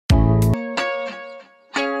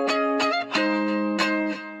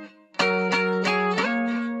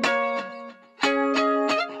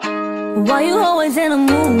Why you always in a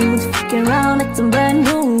mood? Fucking around acting brand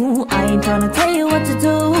new. I ain't tryna tell you what to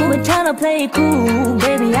do, we're tryna play it cool.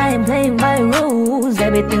 Baby, I ain't playing by rules.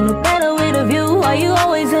 Everything look better with a view. Why you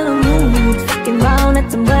always in a mood? Fucking around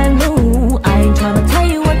acting brand new. I ain't tryna tell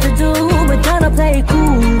you what to do, we're tryna play it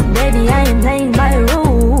cool. Baby, I ain't playing by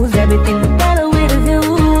rules. Everything look better with a view.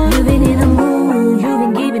 You've been in a mood, you've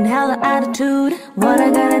been giving hella attitude. What I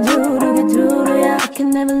gotta do to get through to ya? I can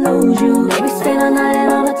never lose you. Maybe stay the night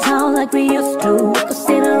and on the town like we used to. We could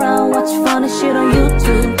sit around, watch funny shit on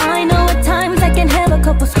YouTube. I know at times I can have a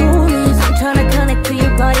couple screws. I'm tryna connect to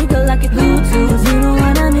your body, girl, like a Bluetooth. You know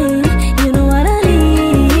what I mean, you know what I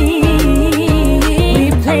need.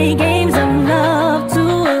 We play games of love to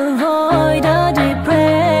avoid the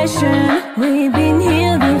depression. We've been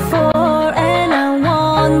here before and I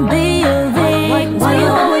won't be a victim. Why you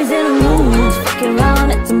always in a mood? Fucking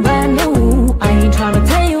around, acting brand new. I ain't tryna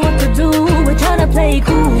tell you what to do, we're tryna play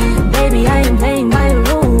cool. Baby, I ain't playing by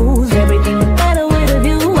rules. Everything look better with a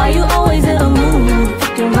view. Why you always in a mood?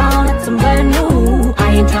 Fucking around, acting brand new.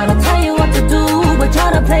 I ain't tryna tell you what to do, we're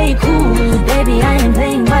tryna play cool. Baby, I ain't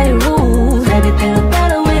playing by rules. Everything look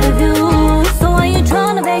better with a view. So why you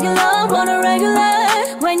tryna beg your love on a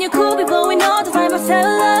regular? When you could be blowing out to find my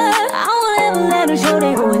cellular. I won't ever let a show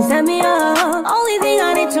they go and set me up. Only thing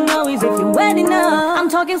I need to know is if you're wet enough. I'm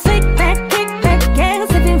talking slick back, kick back, gang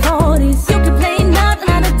sipping 40s. You can play not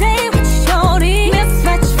another day with your shorty.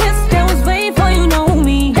 Mismatch fist, that was way before you know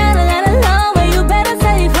me. La love, where you better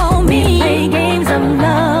say for me. We play games of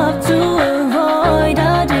love to avoid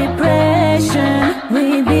the depression.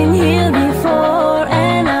 We've been here before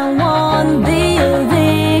and I won't be a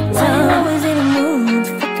victim. I was in a mood,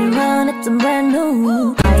 fucking around, acting brand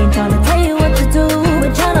new. I ain't tryna tell you what to do,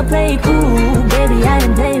 we're tryna play cool. Baby, I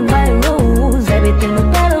ain't playing by rules. Everything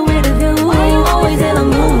look better with a view. Why you always in a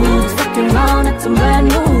mood? Fucking around, acting brand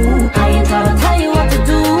new. I ain't tryna tell you what to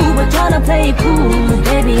do, we're tryna play cool.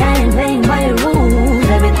 Baby, I ain't playing by rules.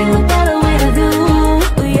 Everything look better with a view.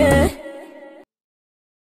 Yeah.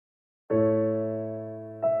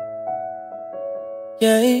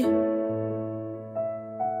 Yeah.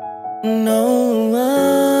 No.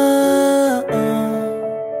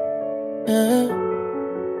 Yeah.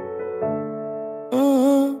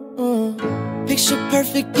 Picture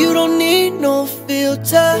perfect, you don't need no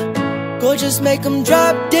filter. Gorgeous, make them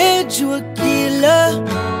drop dead, you a killer.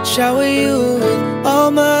 Shower you with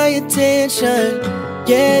all my attention.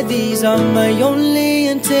 Yeah, these are my only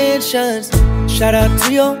intentions. Shout out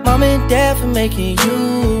to your mom and dad for making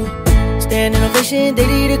you. Standing ovation, they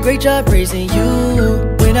did a great job raising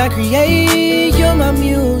you. When I create, you're my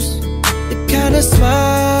muse. The kind of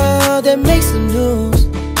smile that makes the news.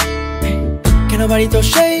 Can't nobody throw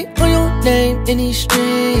shade on your name in these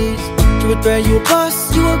streets. You a threat, you a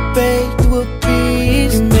boss, you a babe, you a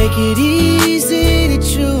beast. You make it easy to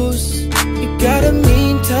choose. You got a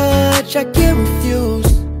mean touch, I can't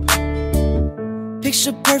refuse.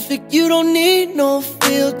 Picture perfect, you don't need no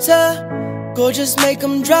filter. Gorgeous, make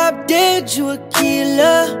them drop dead, you a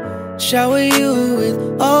killer. Shower you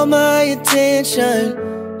with all my attention.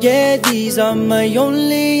 Yeah, these are my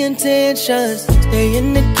only intentions. Stay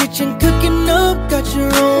in the kitchen cooking up, got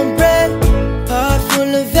your own bread. Heart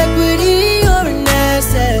full of equity, you're an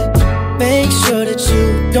asset. Make sure that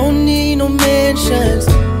you don't need no mentions.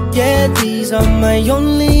 Yeah, these are my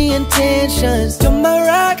only intentions. You're my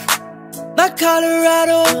rock, my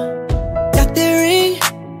Colorado. Got that ring,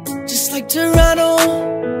 just like Toronto.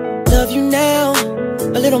 Love you now,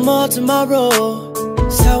 a little more tomorrow.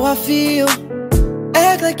 That's how I feel.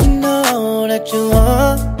 Act like you know that you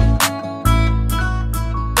want.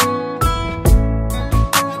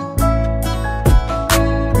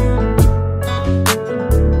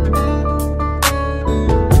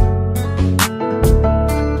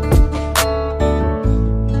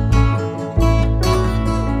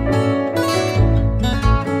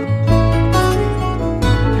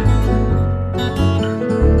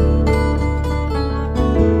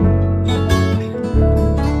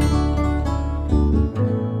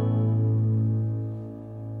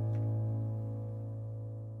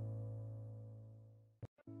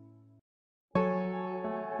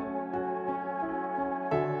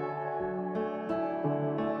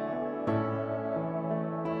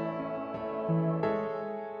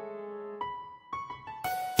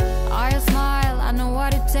 I smile, I know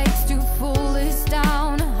what it takes to pull this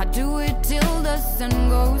down. I do it till the sun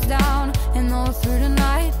goes down and all through the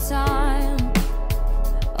night time.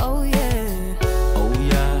 Oh yeah. Oh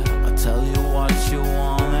yeah, I tell you what you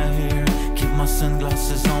wanna hear. Keep my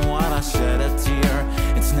sunglasses on while I shed a tear.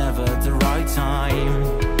 It's never the right time.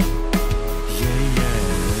 Yeah,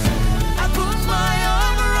 yeah. I put my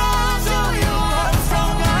arm around you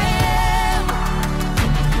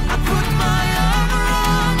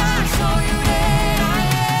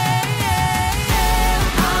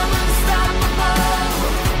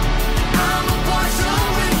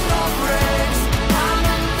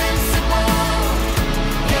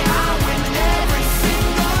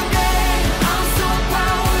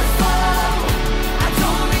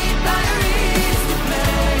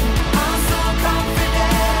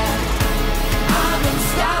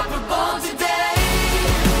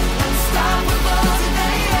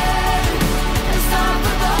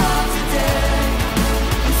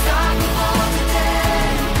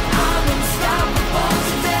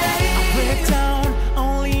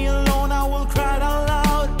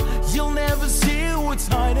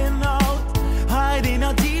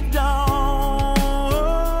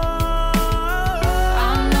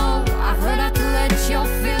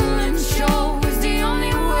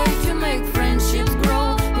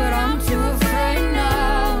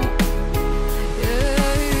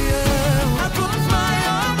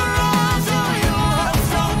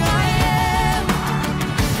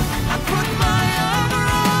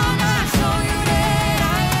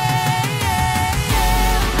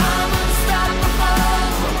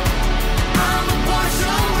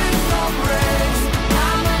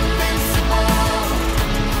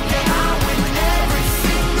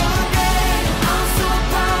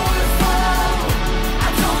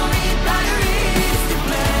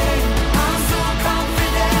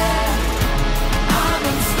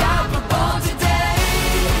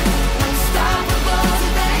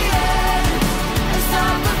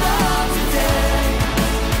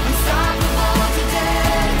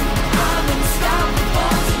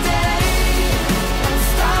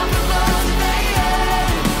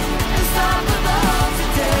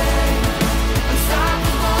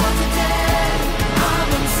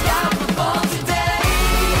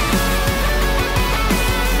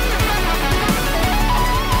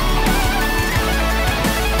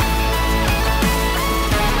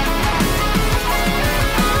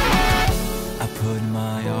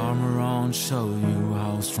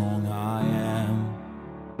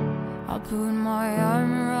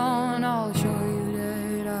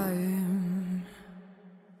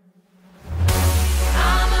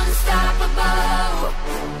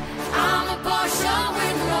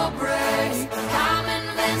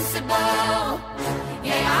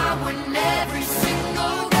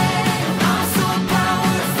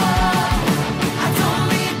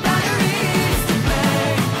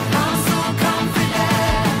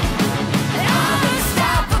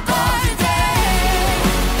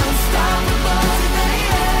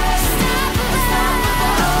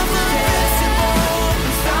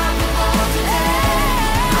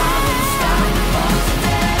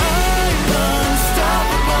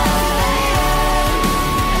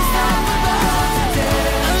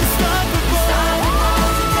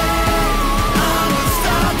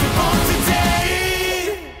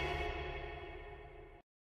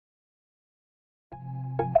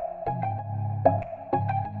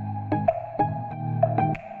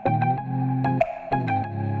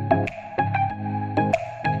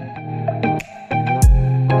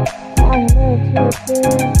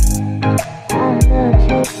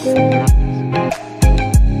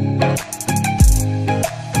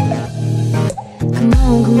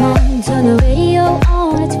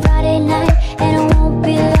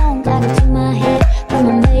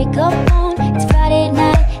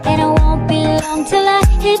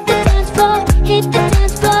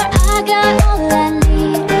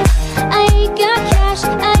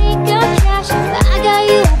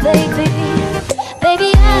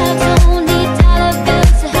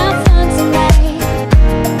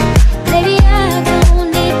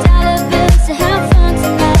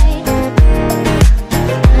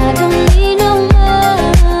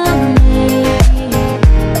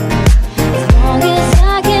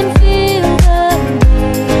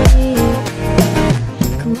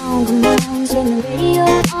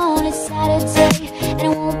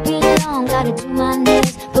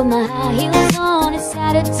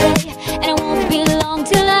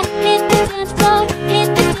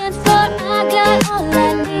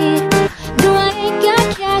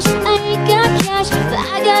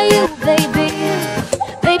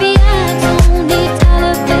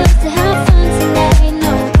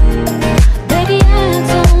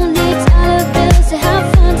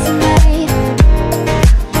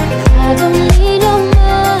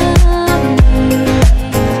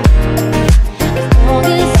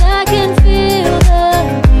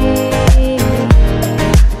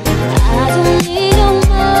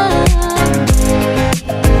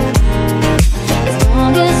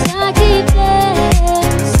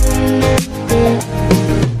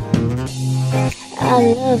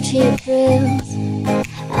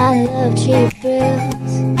love cheap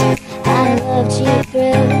thrills. I love cheap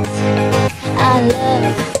thrills. I love.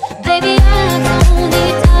 Baby, I don't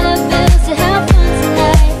need dollar bills to have fun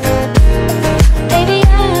tonight. Baby, I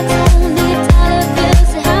don't need dollar bills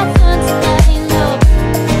to have fun tonight. No,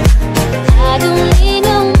 I don't need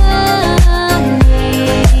no money,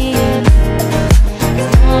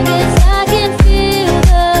 as long as I can feel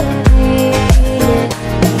the beat.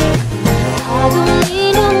 I don't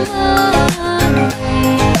need no money,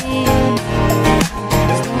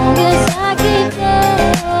 as long as I keep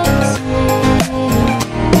dancing.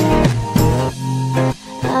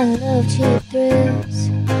 I love cheap thrills.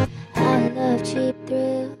 I love cheap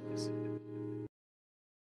thrills.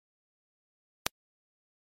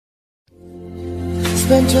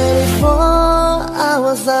 Spent 24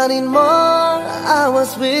 hours, I need more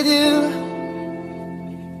hours with you.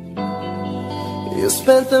 You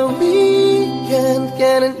spent the weekend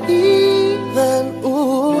getting even,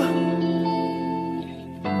 ooh.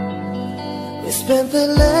 We spent the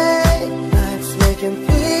late nights making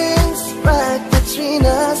things right between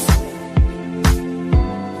us.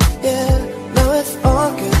 Yeah, now it's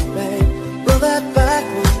all good, babe. Roll that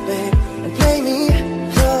backwards, babe, and play me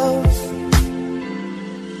close.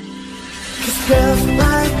 Cause girls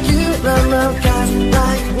like you run around, guys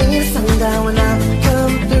like me to sundown. When I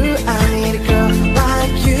come through, I need a girl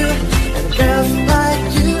like you. And girls like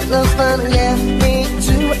you love fun, yeah, me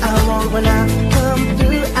too. I want when I come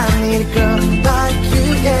through, I need a girl like you,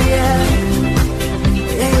 yeah, yeah.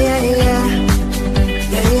 Yeah, yeah, yeah.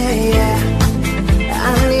 Yeah, yeah, yeah. I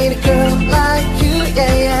need a girl like you,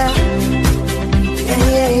 yeah, yeah. Yeah,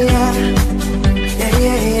 yeah, yeah. Yeah,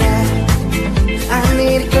 yeah, yeah. I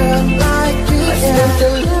need a girl like you, yeah. I spent the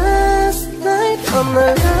last night on the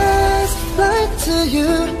last flight to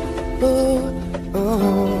you, ooh,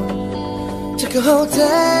 ooh. Took a whole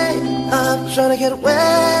day up, trying to get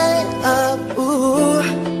way up, ooh,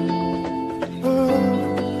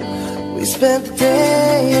 ooh. We spent the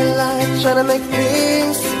day in life trying to make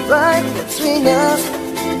things right between us,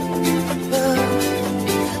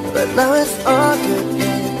 but now it's all good,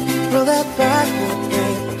 babe. Roll that backward,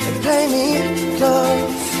 babe, and play me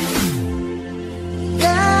close.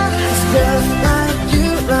 Yeah, cause girls like you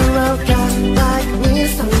run around, guys like me to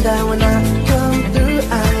sundown. When I come through,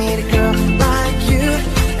 I need a girl like you.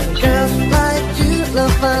 And girls like you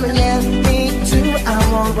love fun, and yeah, me too. I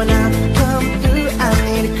want when I come through, I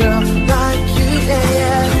need a girl like you, yeah,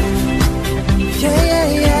 yeah. Yeah, yeah,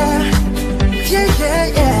 yeah. Yeah, yeah,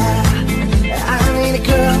 yeah. I need a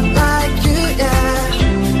girl like you, yeah.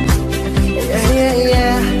 Yeah, yeah,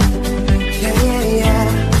 yeah. Yeah, yeah, yeah.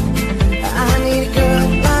 I need a girl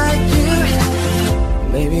like you.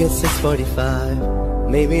 Maybe it's 6:45.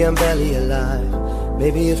 Maybe I'm barely alive.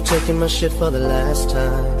 Maybe you've taken my shit for the last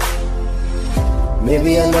time.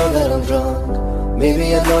 Maybe I know that I'm drunk.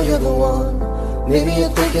 Maybe I know you're the one. Maybe you're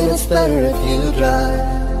thinking it's better if you drive.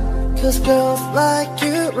 Cause girls like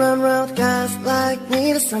you run around with guys like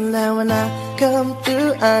me to sundown. When I come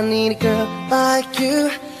through, I need a girl like you.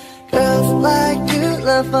 Girls like you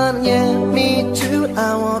love fun, yeah, me too.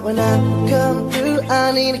 I want when I come through,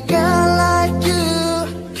 I need a girl like you.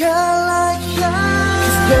 Girl like you.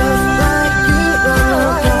 Cause girls like you run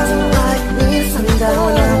around with guys like me to sundown.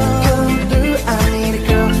 When I come through, I need a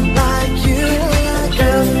girl like you.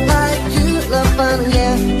 Girls like you love fun,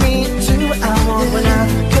 yeah, me too. I want when I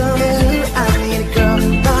come through, I need a girl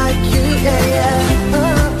like you, yeah, yeah.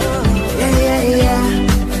 Yeah, yeah, yeah.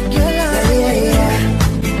 Yeah, yeah, yeah.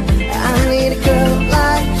 I need a girl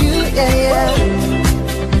like you, yeah, yeah.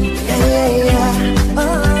 Yeah, yeah, yeah.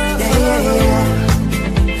 Yeah, yeah, yeah.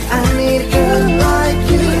 I need a girl like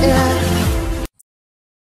you, yeah.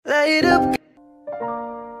 Light up.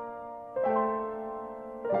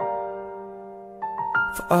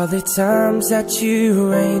 For all the times that you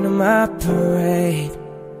rain on my parade,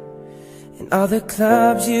 and all the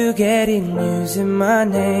clubs you get in using my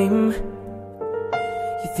name.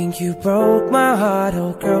 You think you broke my heart,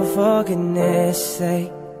 oh girl, for goodness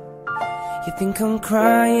sake. You think I'm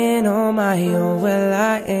crying on my own, well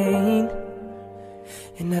I ain't.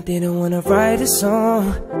 And I didn't wanna write a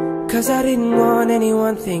song, cause I didn't want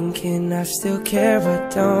anyone thinking I still care, I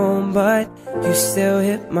don't. But you still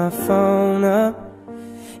hit my phone up,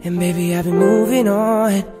 and baby I've been moving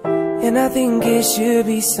on. And I think it should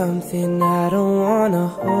be something I don't wanna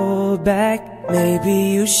hold back. Maybe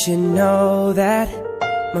you should know that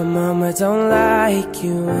my mama don't like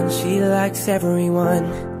you and she likes everyone.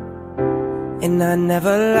 And I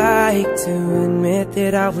never like to admit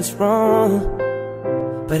that I was wrong,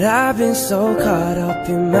 but I've been so caught up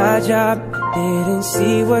in my job, didn't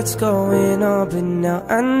see what's going on. But now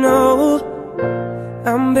I know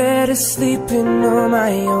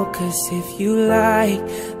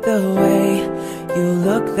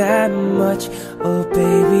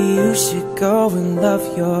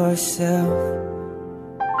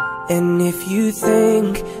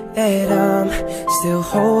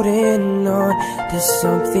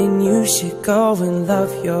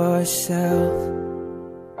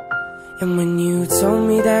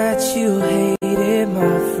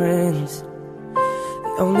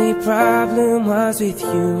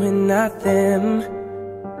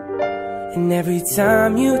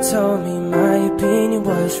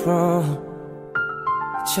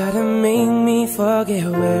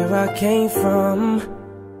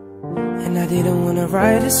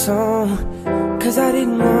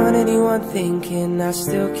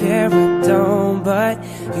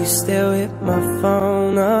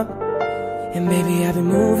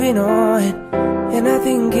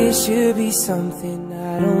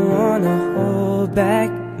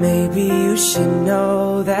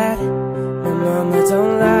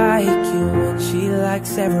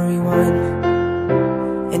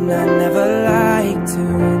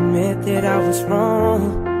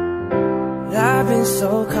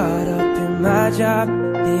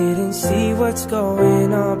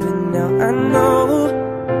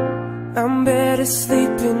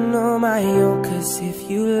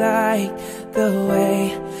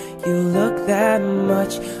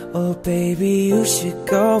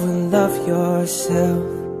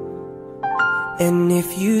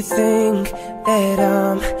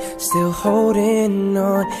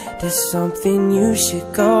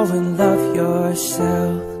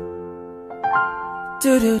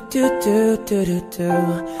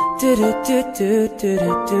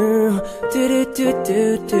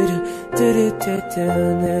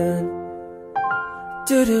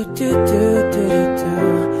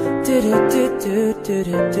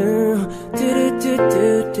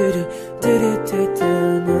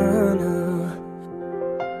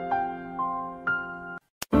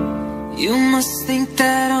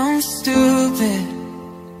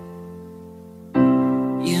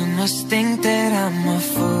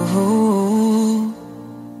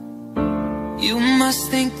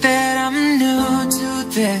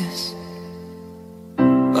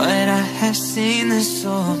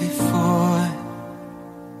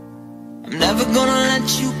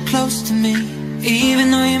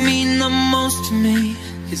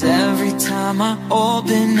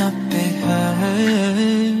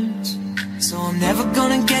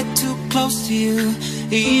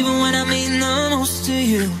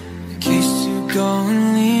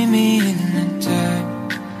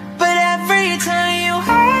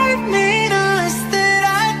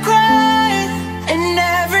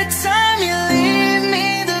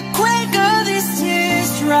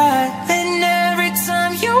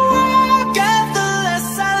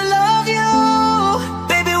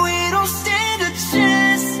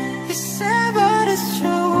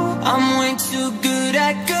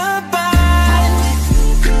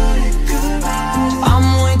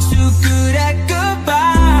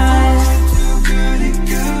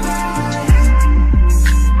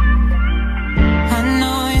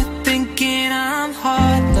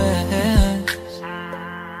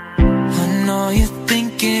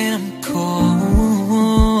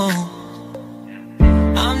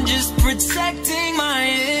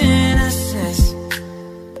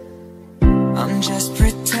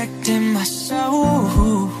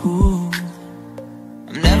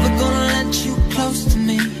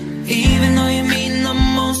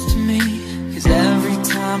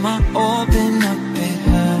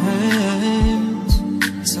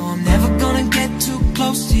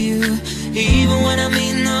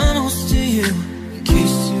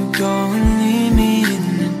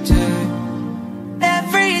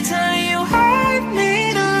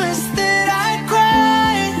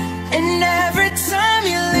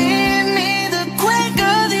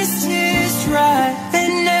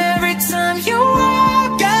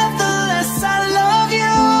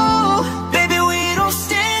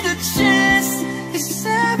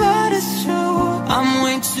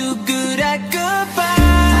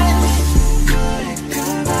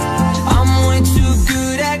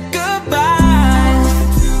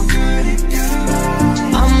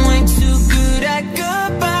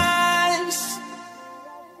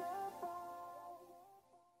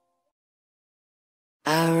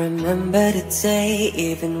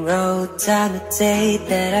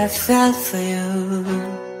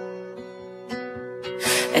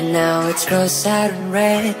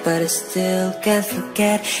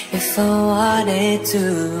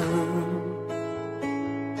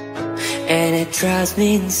and it drives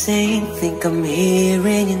me insane. Think I'm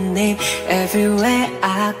hearing your name everywhere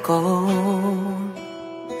I go,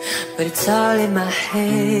 but it's all in my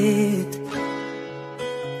head.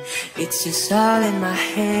 It's just all in my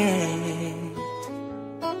head.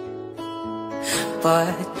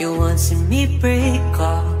 But you won't see me break.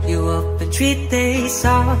 Call you up and treat days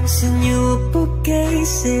off, send you a bouquet,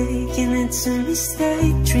 saying it's a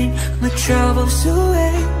mistake. Drink my troubles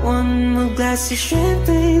away, one more glass of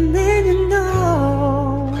champagne, then you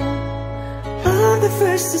know I'm the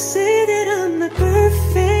first to say that I'm not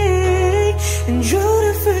perfect, and you're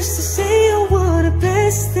the first to say I want the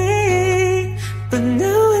best thing. But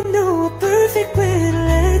now I know a perfect way to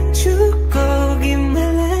let you go. Give my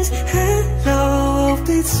last hello, hope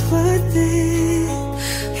it's worth it.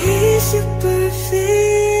 Is you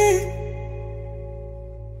perfect?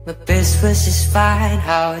 My best was just fine.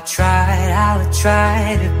 How I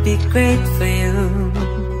tried to be great for you.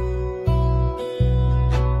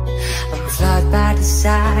 I'm flawed by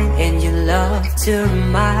design, and you love to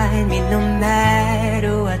remind me no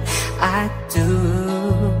matter what I do.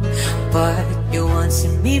 But you won't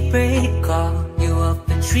see me break. Call you up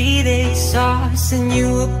and treat days off, send you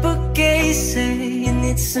a bouquet, saying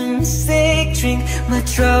it's a mistake. Drink my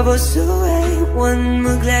troubles away, one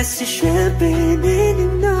more glass of champagne, and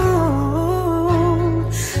you know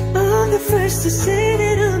I'm the first to say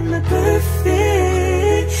that I'm not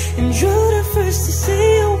perfect, and you're the first to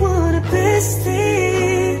say I want the best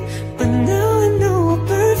thing. But now I know a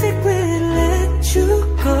perfect way to let you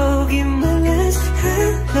go. Give my last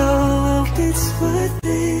hello, hope it's worth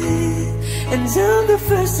it. And I'm the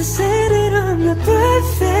first to say that I'm not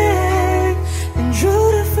perfect, and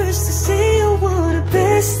you're the first to say I want the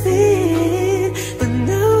best thing. But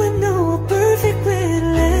now I know a perfect way to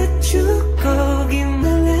let you go. Give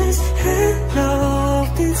my last hello,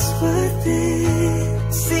 hope it's worth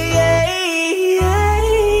it. See,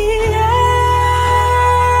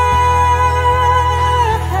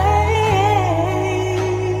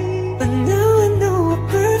 but now I know a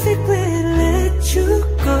perfect way to let you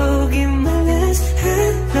go. Give my last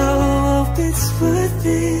hello, hope it's worth it.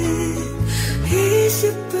 Is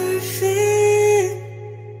you perfect?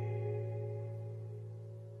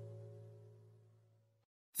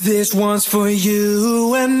 This one's for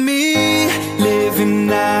you and me, living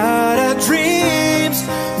out our dreams.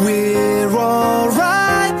 We're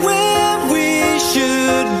alright where we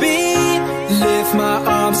should be. Lift my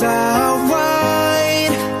arms out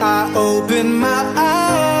wide, I open my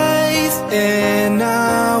eyes, and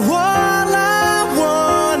all I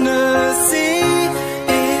wanna see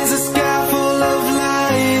is a sky full of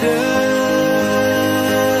lighters,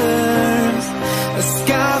 a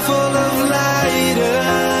sky full of lighters.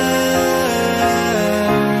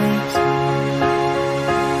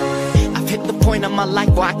 I've hit the point of my life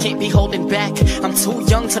where I can't be holding back. I'm too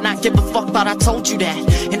young to not give a fuck, but I told you that.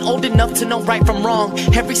 And old enough to know right from wrong.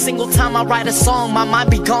 Every single time I write a song, my mind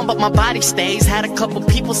be gone, but my body stays. Had a couple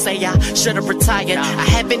people say I should've retired. I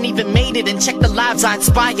haven't even made it, and check the lives I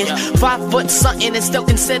inspired. 5 foot something and still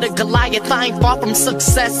considered Goliath. I ain't far from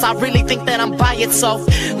success, I really think that I'm by it. So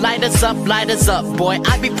light us up, boy.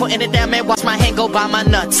 I be putting it down, man, watch my hand go by my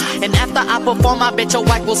nuts. And after I perform, I bet your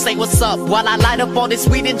wife will say what's up, while I light up all this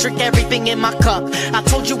weed and drink everything in my cup. I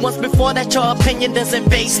told you once before that your opinion doesn't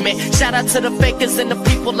base me. Shout out to the fakers and the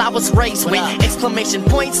people I was raised with. Exclamation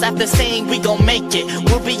points after saying we gon' make it.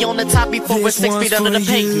 We'll be on the top before we're 6 feet under the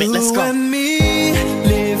pavement. Let's go. And me,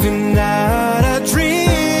 living out our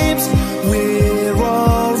dreams. We're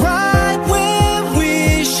alright where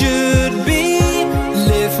we should be.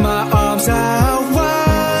 Lift my arms out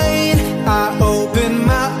wide, I open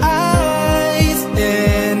my eyes,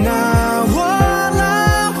 and now all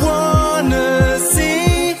I wanna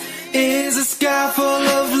see is a sky full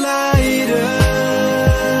of lighters.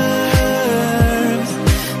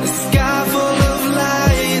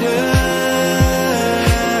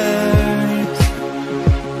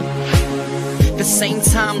 Same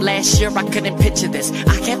time last year I couldn't picture this.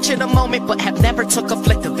 I captured a moment but have never took a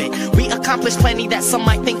flick of it. We accomplished plenty that some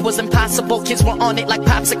might think was impossible. Kids were on it like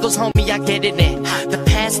popsicles, homie, I get it in. The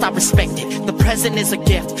past I respect it, the present is a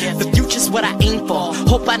gift. The future's what I aim for,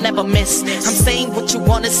 hope I never miss. I'm saying what you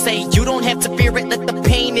wanna say, you don't have to fear it. Let the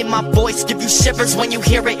pain in my voice give you shivers when you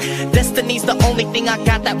hear it. Destiny's the only thing I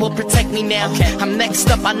got that will protect me now. I'm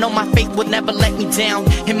next up, I know my faith will never let me down.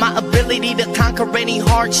 And my ability to conquer any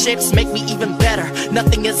hardships make me even better.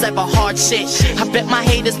 Nothing is ever hard shit. I bet my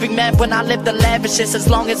haters be mad when I live the lavishest. As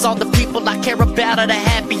long as all the people I care about are the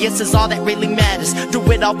happiest, is all that really matters. Do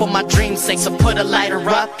it all for my dream's sake, so put a lighter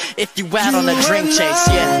up if you out on a dream chase,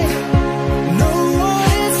 yeah. Know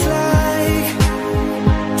what it's like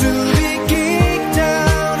to be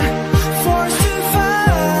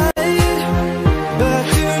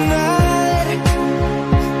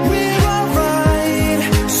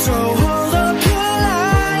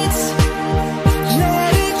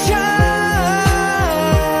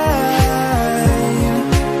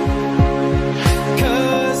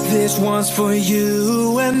for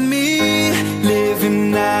you and me,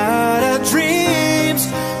 living out our dreams.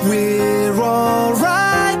 We're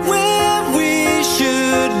alright where we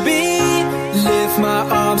should be. Lift my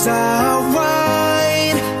arms out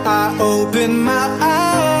wide, I open my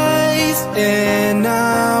eyes, and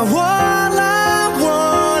all I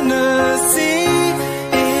wanna see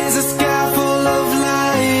is a sky full of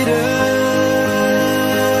lighters,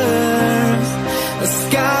 a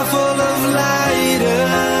sky full of lighters.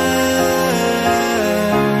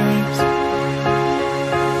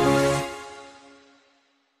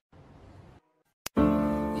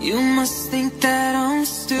 You must think that I'm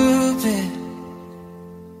stupid.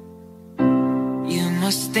 You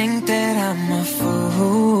must think that I'm a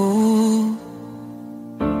fool.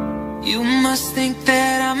 You must think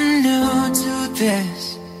that I'm new to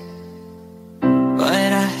this, but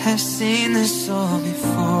I have seen this all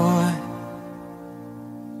before.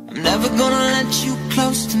 I'm never gonna let you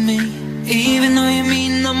close to me, even though you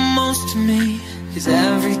mean the most to me. 'Cause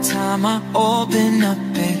every time I open up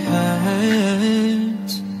it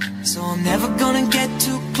hurts. So I'm never gonna get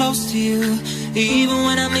too close to you, even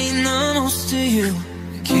when I mean the most to you,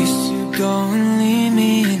 in case you go and leave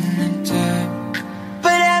me in the dirt.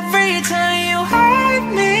 But every time you hurt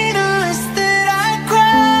me, the less that I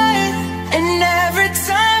cry. And every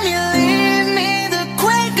time you leave me, the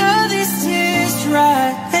quicker these tears dry.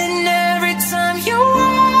 And every time you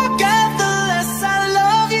walk out, the less I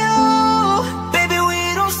love you. Baby, we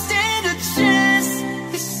don't stand a chance.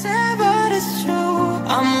 It's sad, but it's true.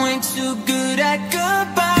 I'm way too good at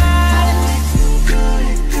goodbye.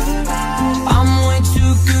 I'm way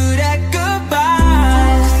too good at goodbye.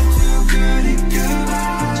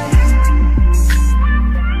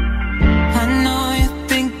 I know you're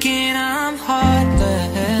thinking I'm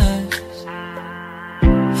heartless.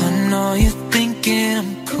 I know you're thinking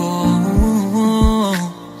I'm cool.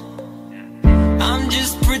 I'm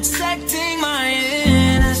just protecting my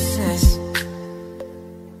innocence.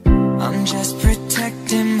 I'm just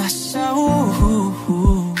protecting my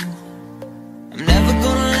soul. I'm never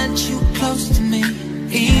gonna let you close to me,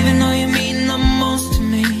 even though you mean the most to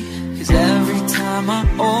me. 'Cause every time I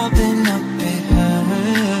open up it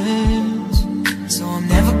hurts. So I'm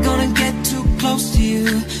never gonna get too close to you,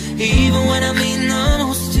 even when I mean the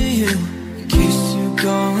most to you, in case you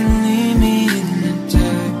go and leave me in the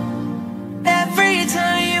dirt. Every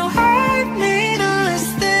time you hurt me, the less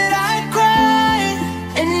that I cry.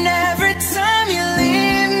 And every time you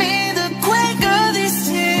leave me, the quicker these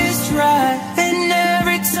tears dry. And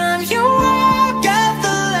every time you walk out,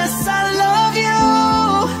 the less I love you.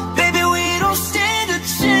 Baby, we don't stand a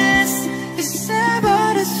chance. It's sad,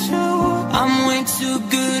 but it's true. I'm way too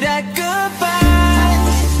good at goodbye.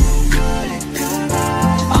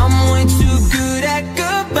 I'm way too good at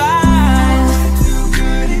goodbye.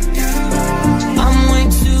 I'm way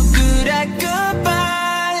too good at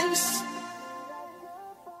goodbyes.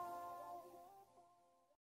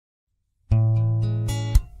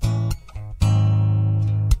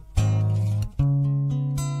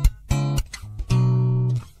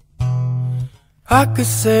 I could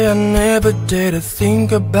say I never did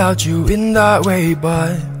think about you in that way,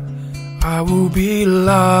 but I will be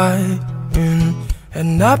lying.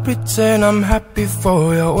 And I pretend I'm happy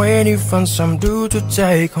for you when you find some dude to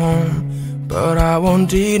take home. But I won't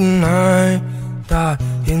deny that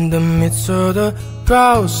in the midst of the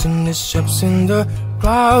crowds, in the shops, in the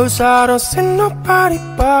clouds, I don't see nobody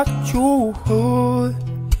but you.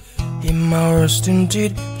 In my worst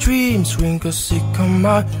indeed dreams, wrinkles sick on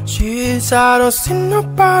my sheets, I don't see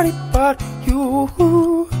nobody but you.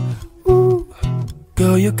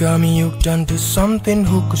 Girl, you got me hooked onto something.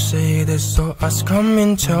 Who could say this? So ask, come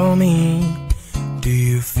and tell me, do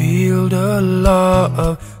you feel the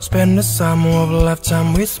love? Spend the summer of a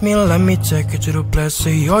lifetime with me. Let me take you to the place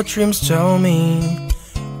of your dreams. Tell me,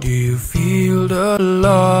 do you feel the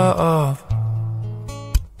love?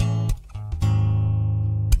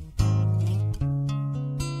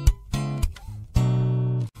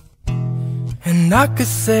 And I could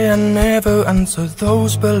say I never answered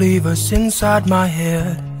those believers inside my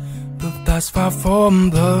head, but that's far from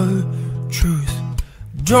the truth.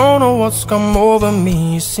 Don't know what's come over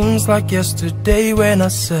me. It seems like yesterday when I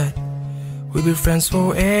said we'll be friends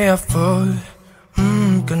forever.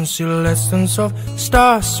 Can see lessons of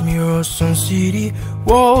stars, mirrors on city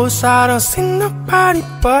walls. I don't see nobody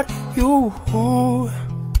but you.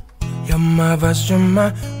 You're my verse, you're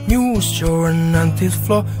my muse, you're an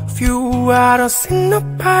anti-flow view. I don't see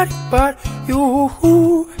nobody but you.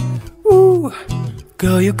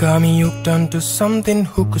 Girl, you got me hooked onto something.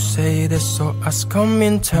 Who could say this? So ask, come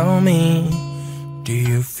and tell me, Do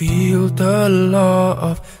you feel the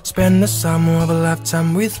love? Spend the summer of a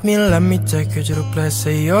lifetime with me. Let me take you to the place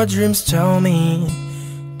of your dreams. Tell me,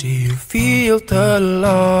 do you feel the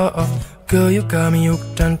love? Girl, you got me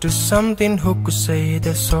hooked onto something. Who could say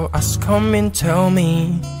that? So ask, come and tell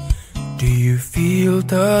me, do you feel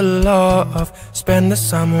the love? Spend the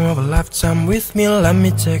summer of a lifetime with me. Let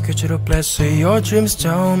me take you to the place of your dreams.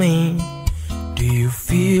 Tell me, do you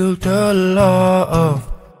feel the love?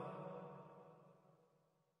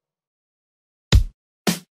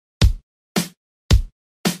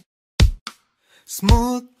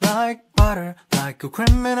 Smooth like butter, like a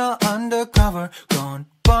criminal undercover. Gone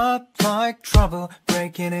pop like trouble,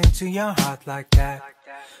 breaking into your heart like that.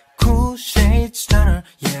 Cool shade stunner,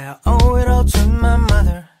 yeah, I owe it all to my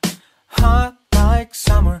mother. Hot like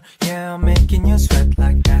summer, yeah, I'm making you sweat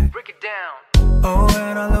like that. Break it down. Oh,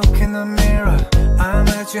 when I look in the mirror, I'm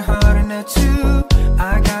at your heart in there too.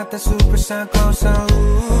 I got the superstar close,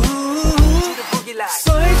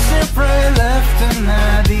 soy siempre left in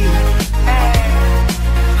my beat.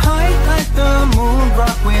 High like the moon,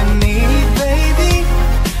 rock with me, baby.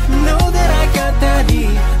 Know that I got that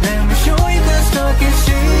heat. Let me show you the stock is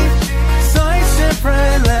cheap. Soy siempre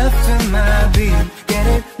left in my beat. Get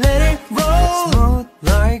it, let it roll. Smooth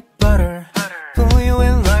like butter, pull you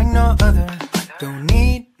in like no other. Don't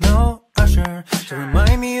need no usher to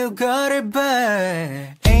remind me you got it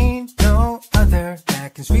bad. Ain't no other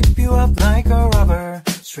that can sweep you up like a rubber.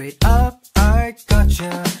 Straight up, I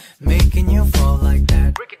gotcha, making you fall like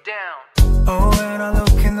that. Break it down. Oh, when I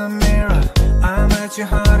look in the mirror, I'm at your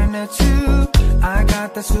heart in there too. I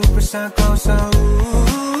got the superstar close,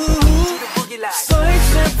 soy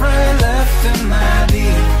siempre left in my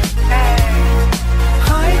beat.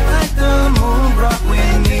 High like the moon, rock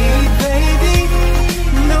with me, baby.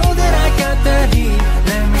 Know that I got that heat.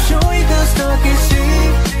 Let me show you the stock is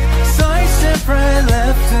cheap. Soy siempre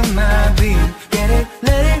left in my beat. Get it,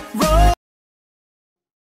 let it roll.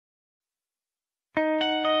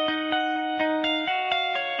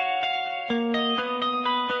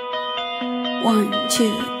 One,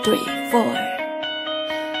 two, three, four.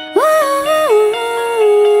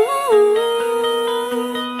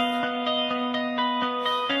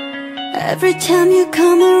 Every time you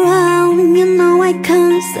come around, you know I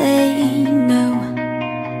can't say no.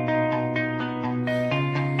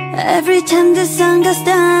 Every time the sun goes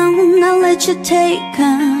down, I'll let you take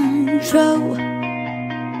control.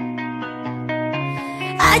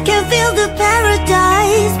 I can feel the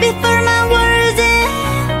paradise before my words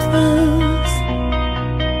impose.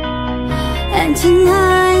 And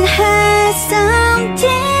tonight has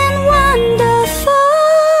something wonderful.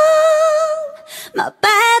 My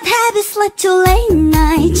bad habits led to late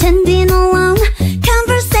nights and being alone.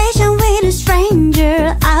 Conversation with a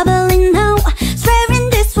stranger, I believe no. Swearing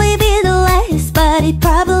this will be the last, but it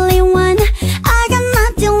probably won't. I got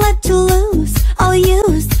nothing left to lose or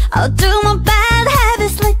use. I'll do my bad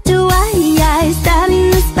habits led to I stop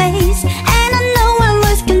in the space. And I know I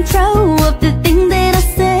lost control of the thing that I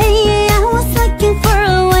say. I was looking for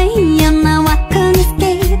a way, and now I can't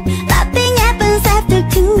escape. Nothing happens after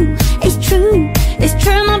two. It's true, it's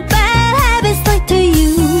true. My bad habits led to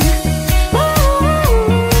you.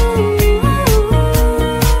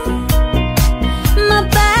 My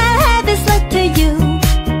bad habits led to you.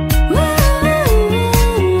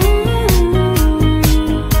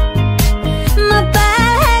 My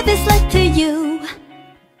bad habits led to you.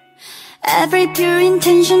 Every pure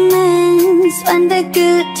intention ends when the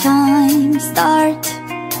good times start.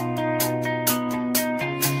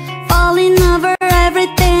 Falling over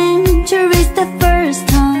everything to reach the first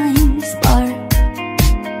time spark.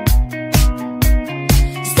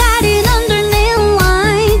 Starting under neon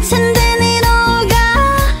lights and then it all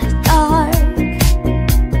got dark.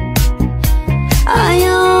 I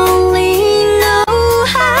only know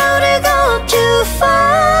how to go too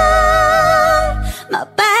far. My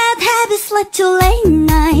bad habits led to late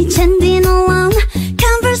nights and being alone.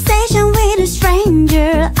 Conversation with a stranger,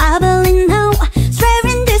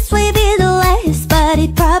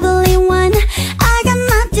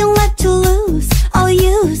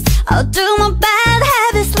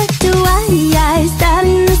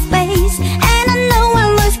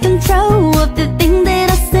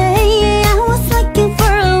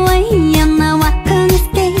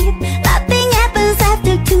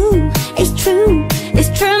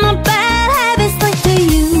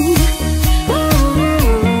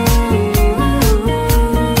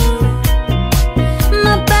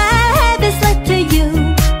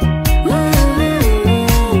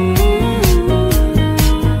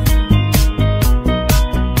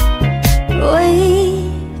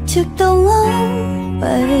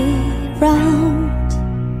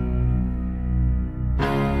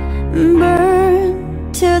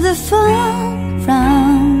 the phone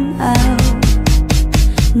rang out.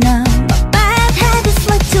 Now my bad habits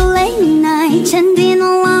led to late night, chatting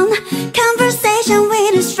alone, conversation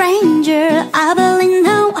with a stranger. I barely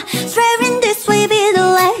know, swearing this will be the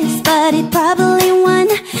last, but it probably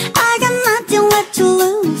won't. I got nothing left to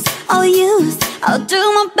lose or use. I'll do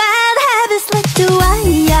my bad habits led to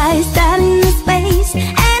I stand in the space,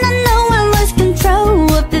 and I know I lost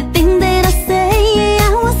control of the thing that I say. I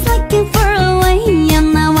was looking for a way,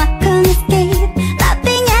 and now I can't escape.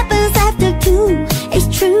 Nothing happens after two. It's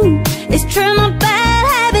true, it's true. My bad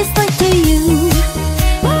habits led to you.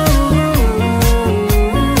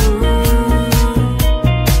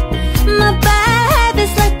 My bad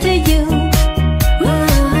habits led to you.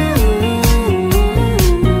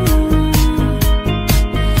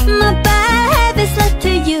 My bad habits led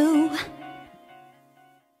to you.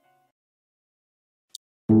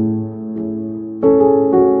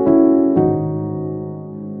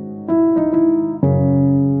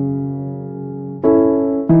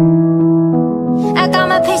 I got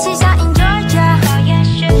my pieces out in Georgia.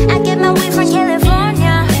 I get my weed from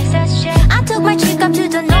California. I took my chick up to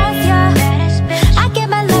the north, yeah. I get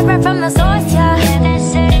my love right from the source, yeah. And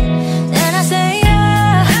I say,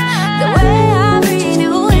 yeah, the way I breathe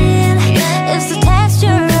you in is the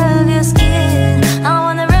texture of your skin. I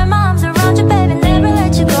wanna wrap my arms around you, baby, never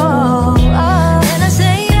let you go. And I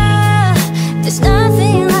say, yeah, there's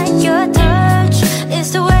nothing like your touch.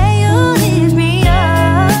 It's the way you lift me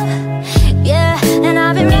up, yeah. And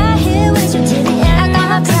I'll be right here with you till the end. I got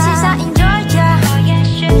my pieces out in Georgia.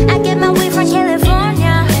 I get my weed from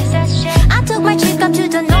California. I took my chick up to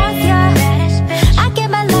the north, yeah. I get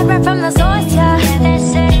my love right from the source, yeah.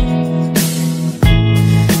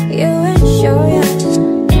 You ain't sure yet,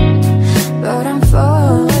 but I'm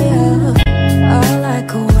for you. All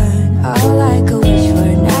like a word, all like a wish for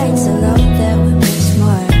nights alone that we miss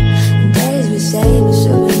more. Days we save as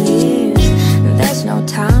souvenirs. There's no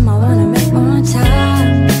time, I wanna make more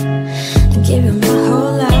time and give you my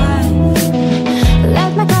whole life.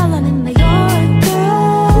 Let my color in the Yorker.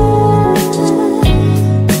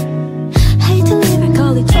 Hate to leave and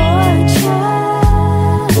call it torture.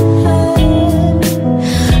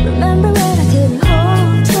 Remember when I couldn't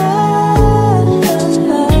hold you?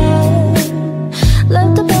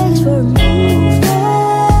 Love the bags for a movement.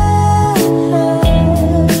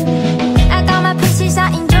 I got my pieces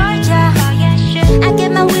out in Georgia. I get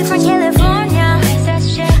my weed from California.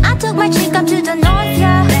 I took my chick up to the north,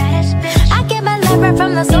 yeah. I get my love right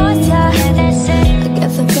from the source, yeah. I get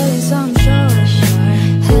the feeling so I'm sure.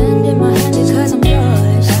 Hand in my hand because I'm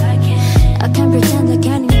yours. I can't pretend I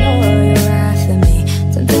can't ignore you after me.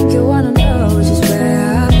 Don't think you wanna know just where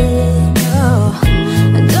I've been. Oh,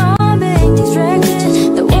 and don't be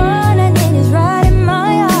distracted. The one I need is right in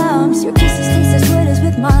my arms. Your kisses taste as sweet as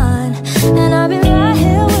with mine, and I'll be right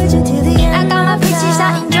here with you till the end. I got my pieces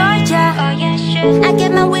out in Georgia. I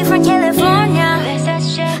get my weed from California.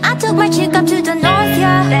 I took my chick up to the north,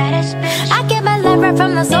 yeah. I get my love right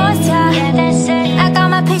from the source, yeah. I got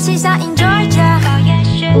my pieces out in Georgia.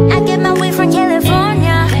 I get my weed from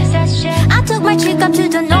California. I took my chick up to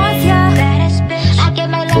the north, yeah. I get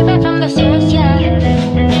my love right from the source,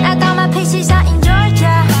 yeah. I got my pieces out in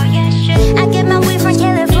Georgia. I get my weed from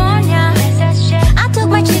California. I took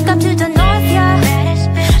my chick up to the north, yeah.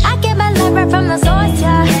 I get my love right from the source,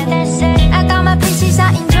 yeah. I got my pieces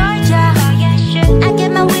out in Georgia. I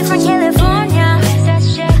get my weed from California.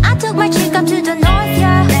 I took my chick up to the north,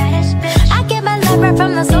 yeah. I get my love right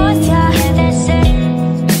from the source, yeah.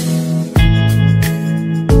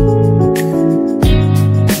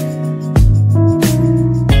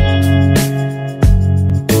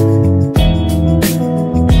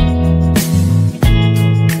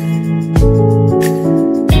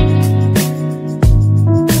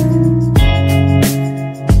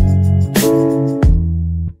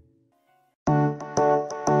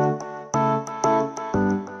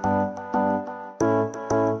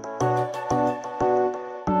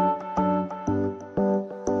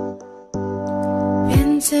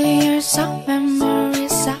 Into years of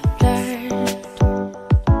memories I've blurred.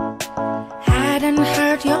 Hadn't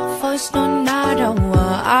heard your voice, no, not a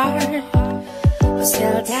word. But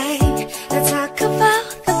still day to talk about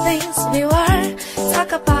the things we were.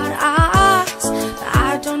 Talk about us, but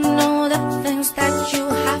I don't know the things that you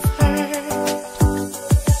have heard.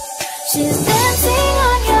 She's dancing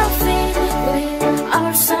on your feet with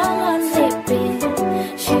our someone sleeping.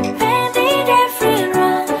 She painted every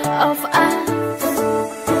room of us.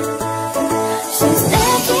 She's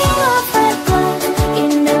taking off her clothes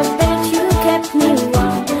in the bed. You kept me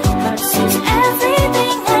warm, but she's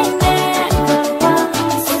everything I never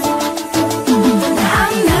was.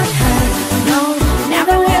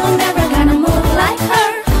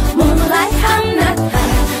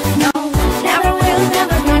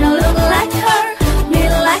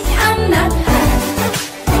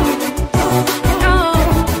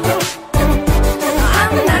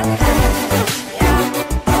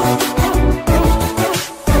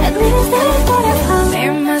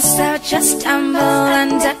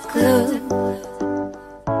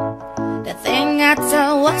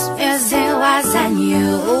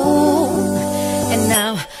 And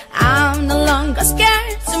now I'm no longer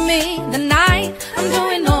scared to meet the night. I'm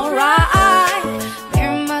doing alright. We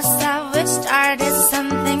must have started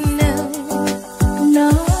something new. No,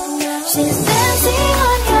 she's dancing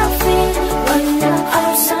on your feet when you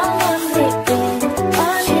are someone repeat.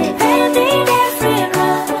 She's bending every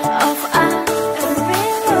run of every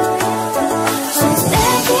room. She's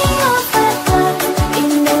taking off her clothes in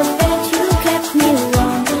the bed you kept me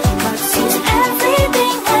warm. But she's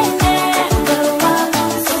everything I never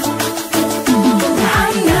was.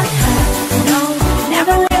 I'm not her, no,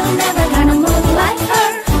 never will, never gonna move like her.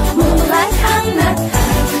 Move like I'm not her,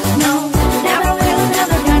 no, never will,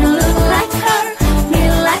 never gonna look like her. Me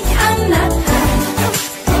like I'm not her,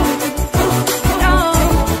 no,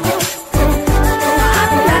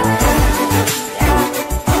 I'm not her.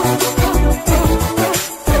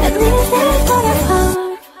 At least there's one of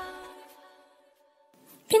her.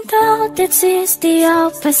 Been told that she's the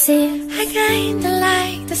opposite, I kinda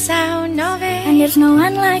like the sound of it, and there's no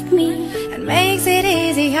one like me. it makes it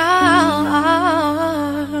easier.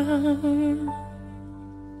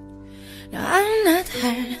 No, I'm not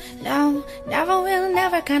her, no, never will,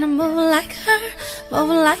 never gonna move like her. Move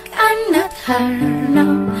like I'm not her, No,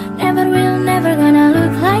 never will, never gonna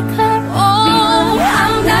look like her. oh,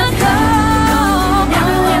 I'm not her.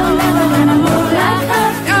 Never will, never gonna move like her.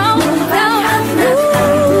 No, no, I'm not her.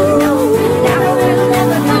 No, never will,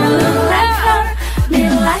 never gonna look like her. Be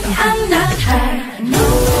like I'm not her. No,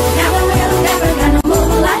 never will, never gonna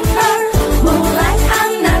move like her. Move like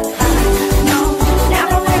I'm not her. No,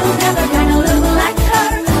 never will, never gonna look like her.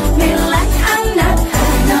 Be like I'm not her.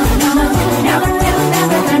 No, no, never will,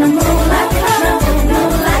 never gonna move like her.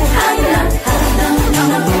 Move like I'm not her. No,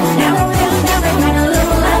 no, never will, never gonna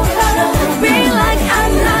look like her. Be like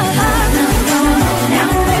I'm not her. No, no,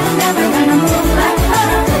 never will, never gonna move like her.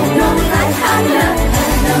 Move like I'm not her.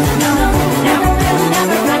 No, no, never will,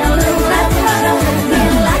 never gonna look like her. Be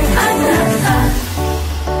like I'm not her.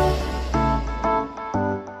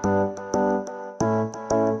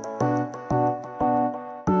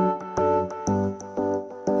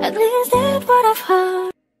 At least that part of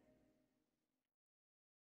her.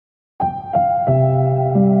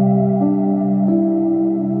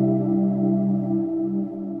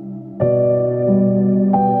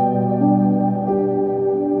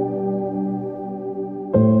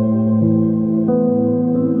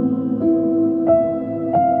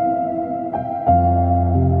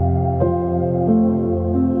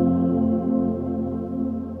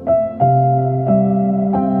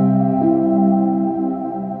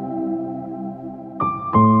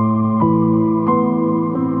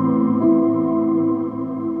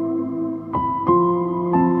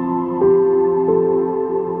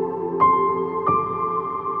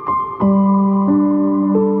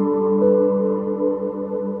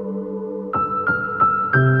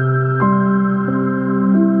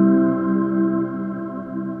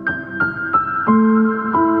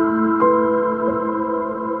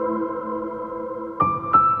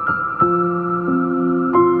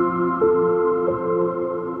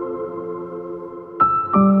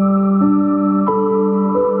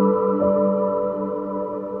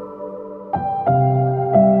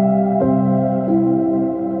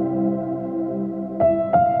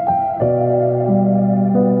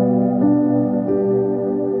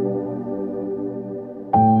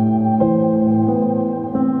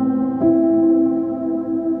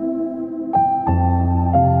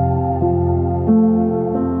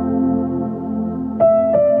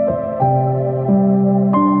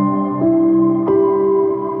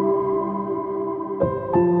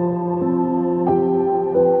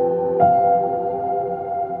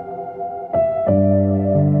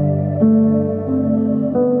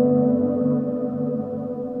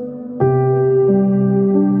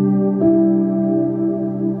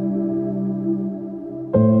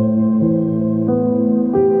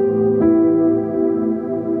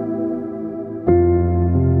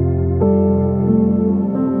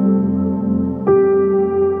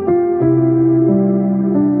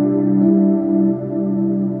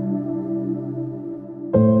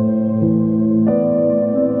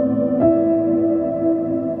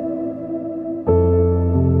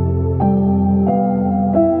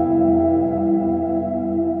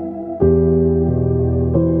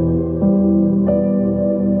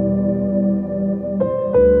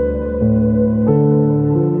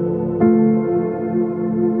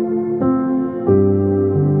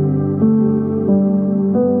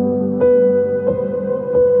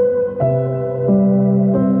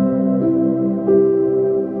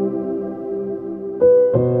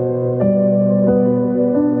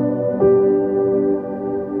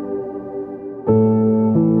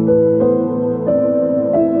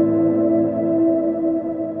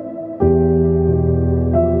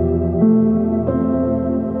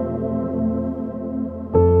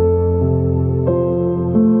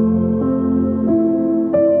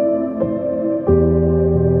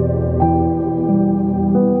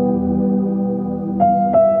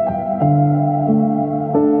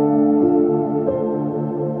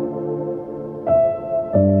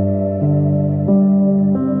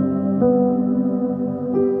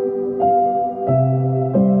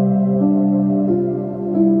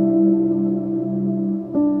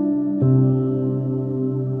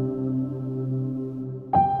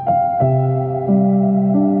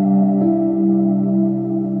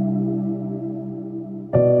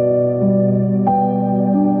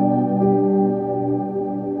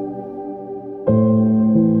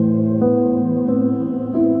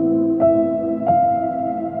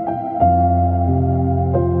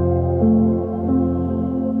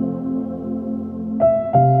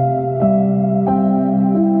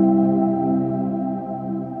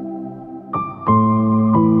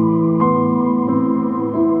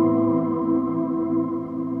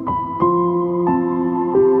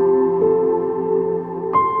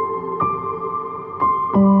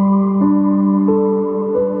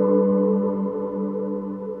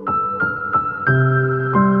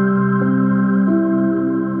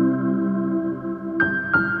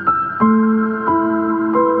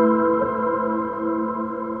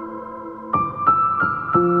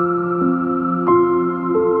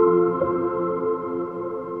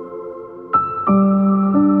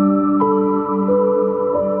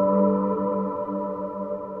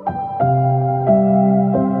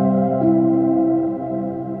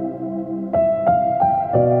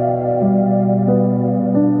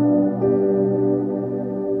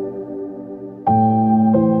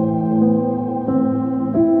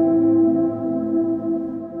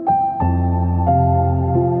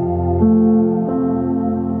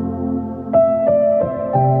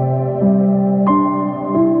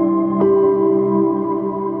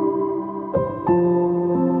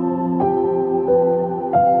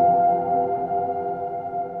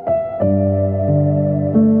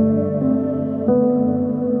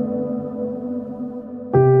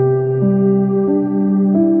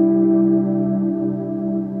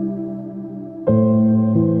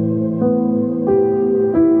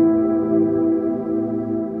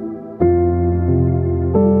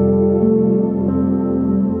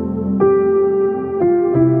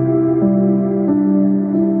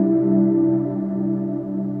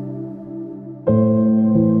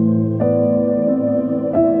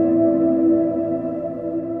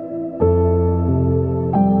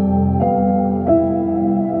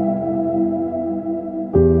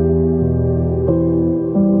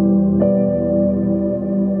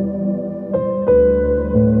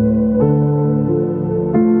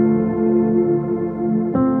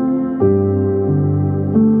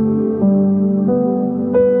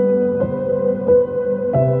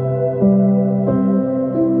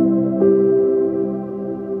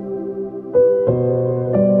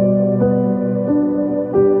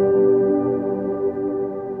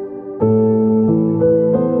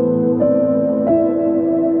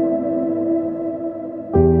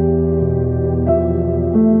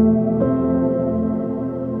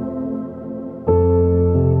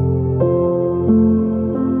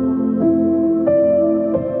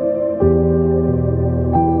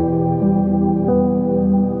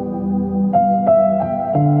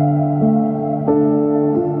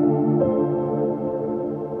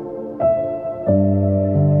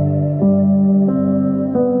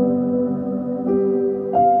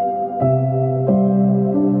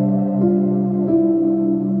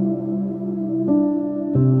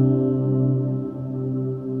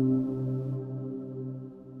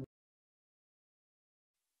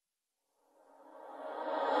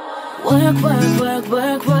 work, work, work,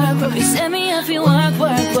 work, work, work. You set me up, you work,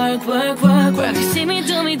 work, work, work, work, work. You see me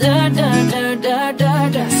do me dirt, dirt, dirt, dirt,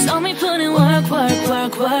 dirt, dirt. Saw me put in work, work,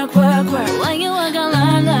 work, work, work, work. When you work, I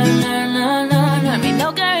learn, learn, learn, learn, learn, learn. Me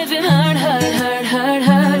no care if it hurt, hurt, hurt, hurt,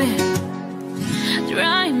 hurt.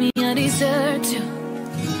 Drive me, I deserve to.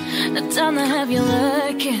 The time to have you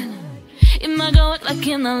looking. It might go out like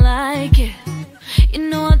you not like it. You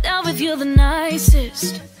know I dealt with you the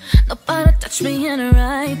nicest. Nobody touched me in a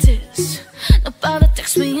righteous. Nobody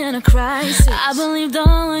text me in a crisis. I believed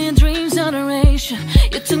all of your dreams of duration.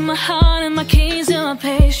 You took my heart and my keys and my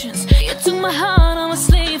patience. You took my heart on my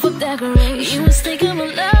sleeve for decoration. You mistaken my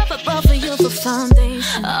love, I bought for you for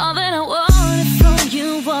foundation. All that I wanted from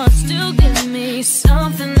you was to give me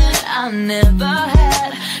something that I never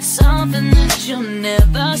had, something that you've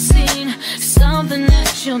never seen, something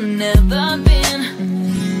that you've never been.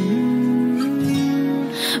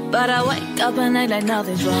 But I wake up and act like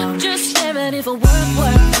nothing's wrong. Just get ready for work,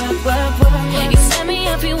 work, work, work, work. You set me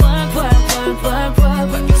up, you work, work, work, work,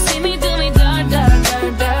 work, work. You see me do me dirt, dirt,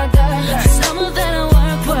 dirt, dirt, dirt, dirt. Some of that I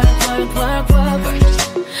work, work, work, work, work, work.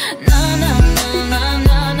 Nah, nah, nah, nah,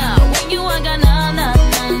 nah, nah. When you work, I nah, nah,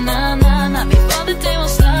 nah, nah, nah, nah. Before the day will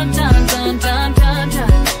start, dun, dun, dun, dun,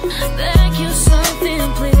 dun. Thank you, something,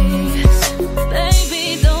 please.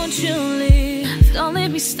 Baby, don't you leave. Don't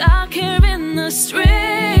leave me stuck here in the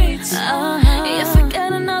street. If I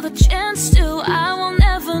get another chance to, I will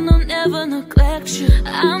never, no, never neglect you.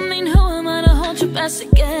 I mean, who am I to hold your best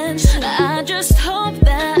against you? I just hope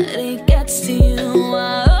that it gets to you.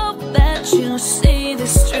 I hope that you see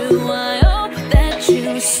this true. I hope that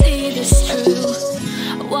you see this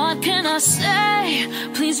true. What can I say?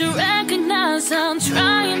 Please recognize I'm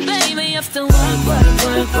trying, baby. After work, work,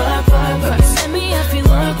 work, work, work, work. Send me if you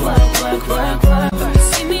work, work, work, work, work, work.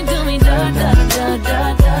 See me do me dirt, dirt, dirt,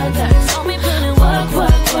 dirt, dirt, dirt. Saw me put in work,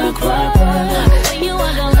 work, work, work, work. When you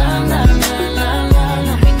walk, I learn, learn, learn, learn,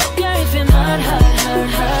 learn. We don't care if it hurt, hurt, hurt,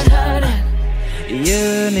 hurt, hurt.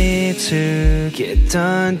 You need to get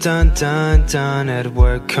done, done, done, done at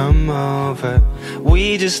work, come over.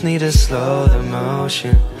 We just need to slow the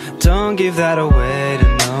motion. Don't give that away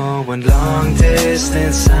to no one. Long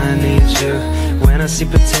distance, I need you. When I see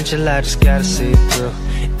potential, I just gotta see through.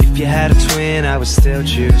 If you had a twin, I would still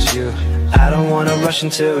choose you. I don't wanna rush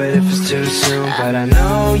into it if it's too soon, but I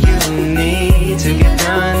know you need to get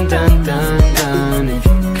done, done, done, done. If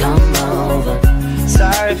you come over,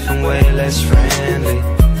 sorry if I'm way less friendly.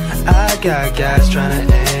 I got guys trying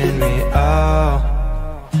to end me, oh.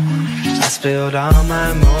 I spilled all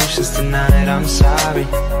my emotions tonight, I'm sorry.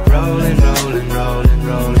 Rolling, rolling, rolling,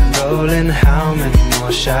 rolling, rolling. How many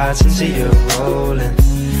more shots until you're rolling?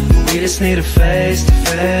 We just need a face to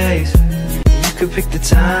face. You could pick the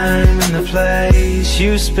time and the place.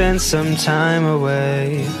 You spent some time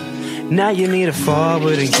away. Now you need to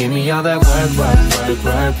forward and give me all that work, work, work,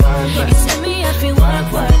 work, work, work. You see me if you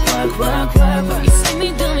work, work, work, work, work, work. You see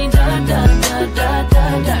me do me dirt, dirt, dirt, dirt,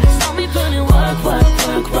 dirt, dirt. Saw me put in work, work,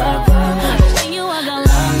 work, work, work, work. When you walk, I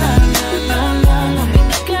learn, learn, learn, learn, learn, learn. We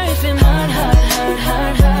don't care if it hurt, hurt, hurt,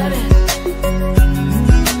 hurt, hurt.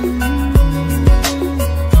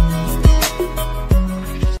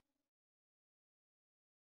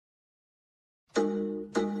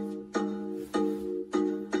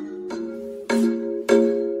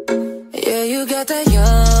 Yeah, you got that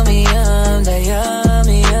yummy, yum, that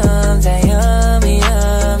yummy, yum, that yummy,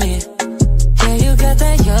 yummy. Yeah, you got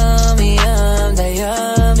that yummy, yum, that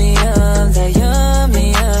yummy, yum, that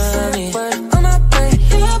yummy, yummy. Word on my brain,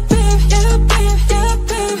 yeah, babe, yeah, babe, yeah,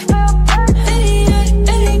 babe. 88,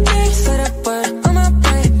 88, say that word on my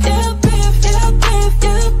brain, yeah, babe, yeah, babe,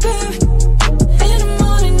 yeah, babe. In the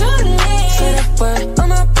morning, no delay, say that word on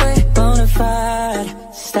my brain. Bonafide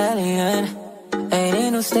stallion. Ain't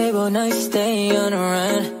in no stable, now you stay on the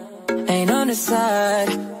run. Ain't on the side,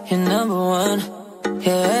 you're number one.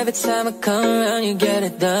 Yeah, every time I come around, you get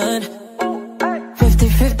it done.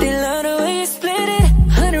 50-50, love the way you split it.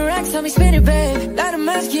 100 racks on me, spin it, babe. Light a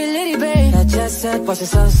masculinity, babe. I just said, watch the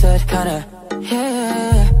sunset, kinda,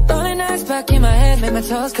 yeah. Rolling eyes back in my head, make my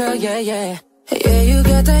toes curl, yeah, yeah. Yeah, you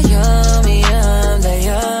got that yummy, yum, that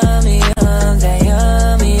yummy, yum, that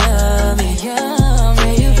yummy, yummy, yum.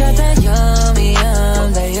 Yeah, you got that yummy,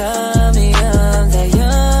 yum, that yummy, yum, that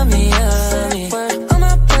yummy, yummy. Word on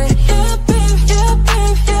my brain, yeah, babe, yeah,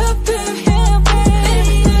 babe, yeah, babe, yeah, babe.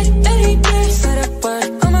 88, 88, say that word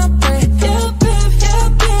on my brain, yeah, babe, yeah,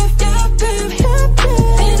 babe, yeah, babe, yeah,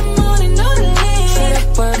 babe. In the morning, no delay, say that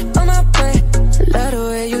word on my brain. Love the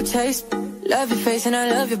way you taste, love your face and I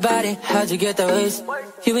love your body. How'd you get that waist?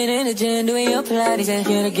 You been in the gym doing your Pilates and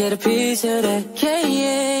here to get a piece of that. Yeah,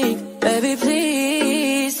 yeah, baby,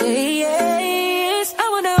 please, say yeah.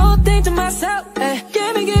 think to myself, hey,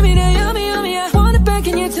 give me that yummy, yummy. I want it back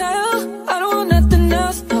in your tail. I don't want nothing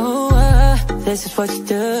else, no. This is what you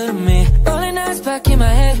do to me. Rolling eyes back in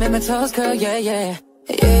my head, make my toes curl, yeah, yeah.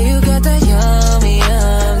 Yeah, you got that yummy,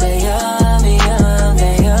 yum, that yummy, yum,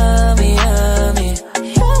 that yummy, yummy.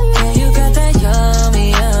 Yeah, you got that yummy,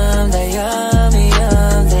 yum, that yummy,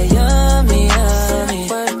 yum, that yummy, yummy.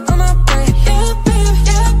 Word on my way, yeah, babe,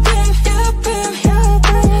 yeah, babe, yeah, babe, yeah,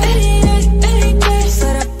 babe. 88, 88,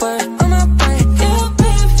 say that word on my way, yeah,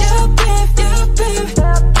 babe, yeah, babe, yeah, babe.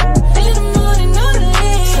 In the morning, on the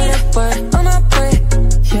lane, say that word on my way,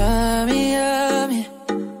 yummy, yummy.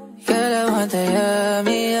 Girl, I want that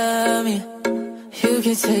yummy, yummy. You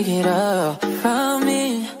can take it all from me,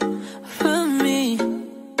 from me. Girl,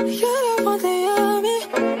 I want that yummy.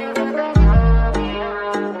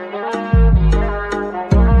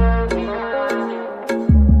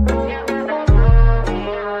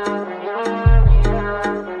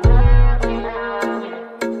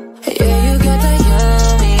 Yeah, you got that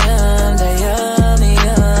yummy, yum, that yummy,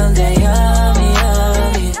 yum, that yummy,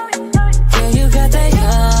 yummy. Yeah, you got that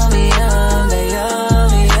yummy, yum, that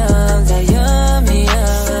yummy, yum, that yummy,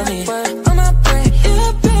 yummy. Word on my way, yeah,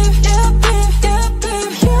 babe, yeah, babe, yeah,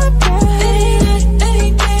 babe, yeah, babe. 88,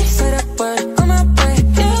 88, say that word on my way,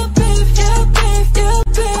 yeah, babe, yeah, babe, yeah,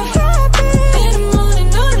 babe, yeah, babe. In the morning,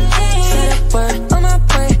 on the lane, say that word on my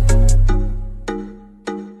way.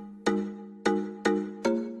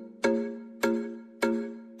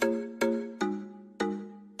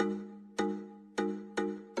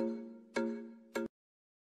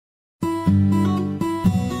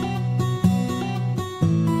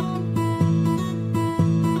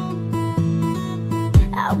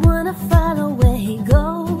 I wanna follow where he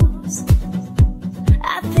goes.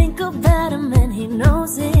 I think about him and he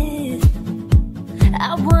knows it.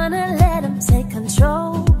 I wanna let him take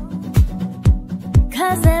control.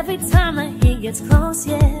 'Cause every time that he gets close,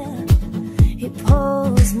 yeah, he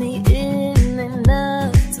pulls me in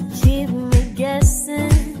enough to keep me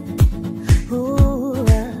guessing. Ooh,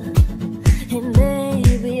 and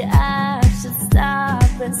maybe I should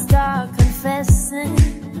stop and start confessing.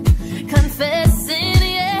 Confessing,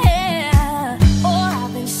 yeah. Oh,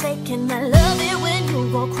 I've been shaking. I love it when you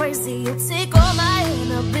go crazy. You take all my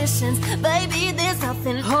inhibitions. Baby, there's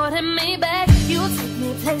nothing holding me back. You take me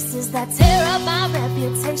places that tear up my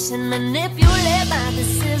reputation. Manipulate my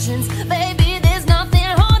decisions. Baby, there's nothing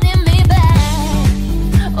holding me back.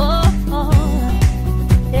 Oh, oh,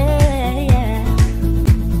 yeah, yeah.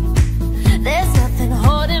 There's nothing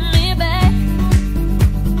holding me back.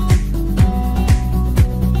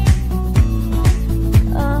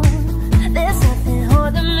 Oh, there's nothing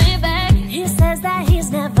holding me back. He says that he's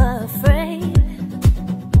never afraid.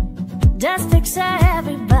 Just picture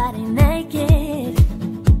everybody naked.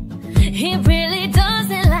 He really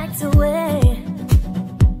doesn't like to wait.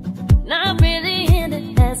 Not really into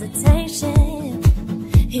hesitation.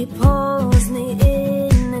 He pulls me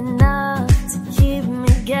in enough to keep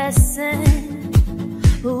me guessing.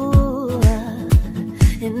 Ooh,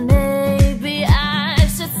 and maybe I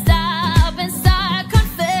should stop and start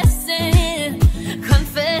confessing.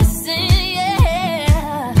 Confessing,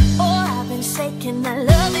 yeah. Oh, I've been shaking. I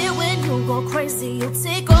love it when you go crazy. You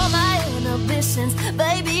take all my inhibitions.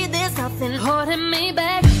 Baby, there's nothing holding me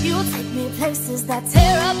back. You take me places that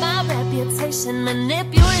tear up my reputation.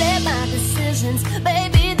 Manipulate my decisions.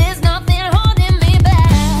 Baby, there's nothing holding me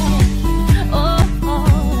back. Oh, oh,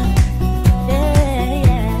 yeah,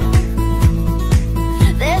 yeah.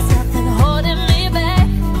 There's nothing holding me back.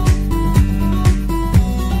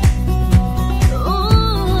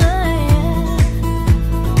 Ooh, yeah.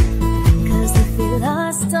 'Cause if we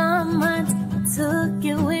lost our minds, took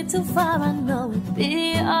it way too far, I know we'd be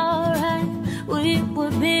alright. We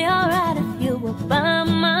would be alright if you were by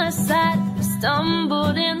my side. We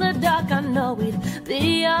stumbled in the dark, I know we'd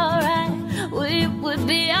be alright. We would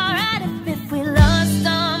be alright if we lost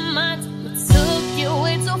our minds. We took it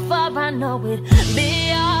way too far, I know we'd be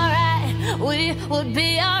alright. We would be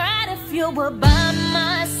alright if you were by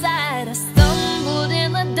my side. I stumbled in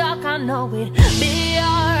the dark, I know we'd be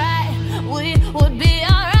alright. We would be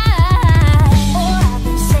alright. Oh, I've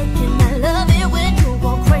been shaking. I love it when you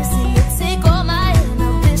go crazy. You take all my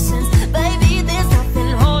inhibitions. Baby, there's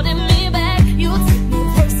nothing holding me back. You take me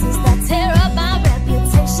places that tear up my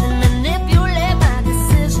reputation. Manipulate my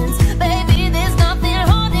decisions. Baby, there's nothing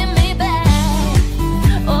holding me back.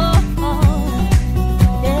 Oh, oh,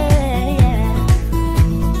 yeah, yeah.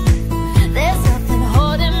 There's nothing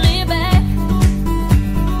holding me back.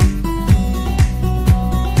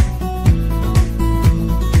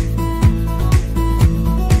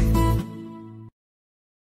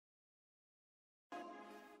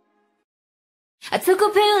 I took a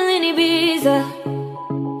pill in Ibiza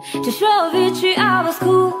to show Victory I was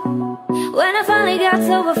cool. When I finally got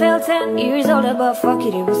sober, felt 10 years older, but fuck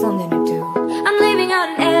it, it was something to do. I'm living out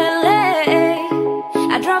in LA.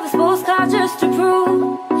 I drive a sports car just to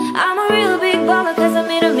prove I'm a real big baller, cause I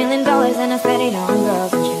made $1 million and I spent it on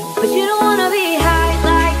girls and shoes. But you don't wanna be high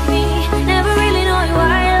like me, never really know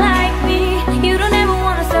why like me. You don't ever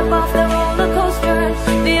wanna step off the roller coaster,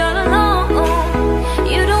 be all alone.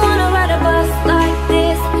 You don't wanna ride a bus like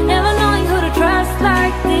this, never knowing who to trust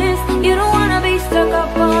like this. You don't wanna be stuck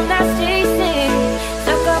up on that stage singing,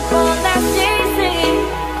 stuck up on that stage singing.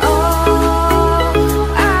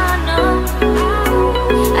 Oh, I know,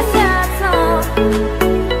 a sad song,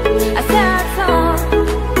 a sad song,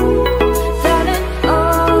 darling.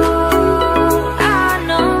 Oh, I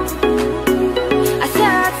know, a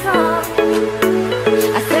sad song,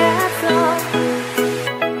 a sad song.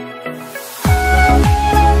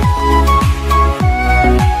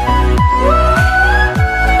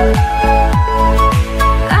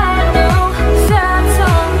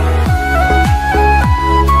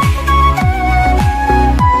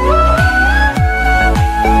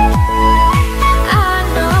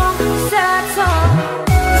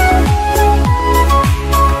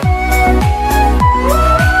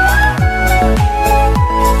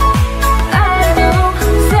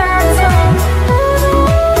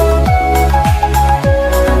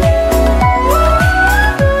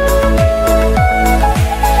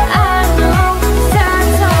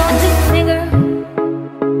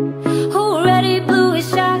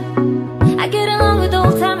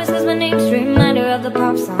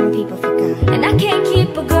 And I can't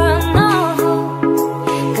keep a girl, no,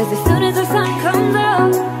 cause as soon as the sun comes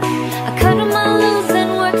out, I cut them all loose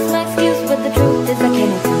and work's my excuse. But the truth is I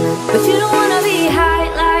cannot turn up. But you don't wanna be high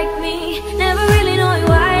like me, never really know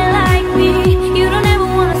why like me. You don't ever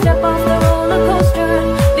wanna step off the roller coaster,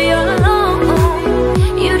 be all alone.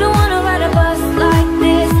 You don't wanna ride a bus like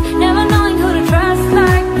this, never knowing who to trust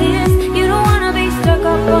like this. You don't wanna be stuck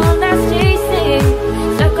up on that stage singing,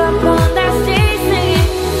 stuck up on that stage singing.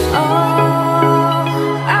 Oh,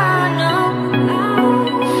 I know,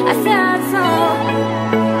 a sad song,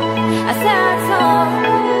 a sad song,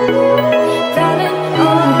 darling.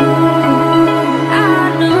 Oh, I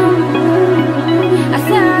know, a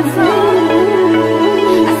sad song,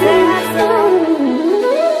 a sad song.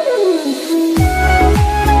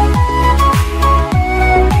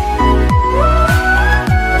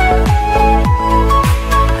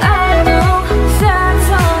 I know, sad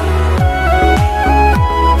song.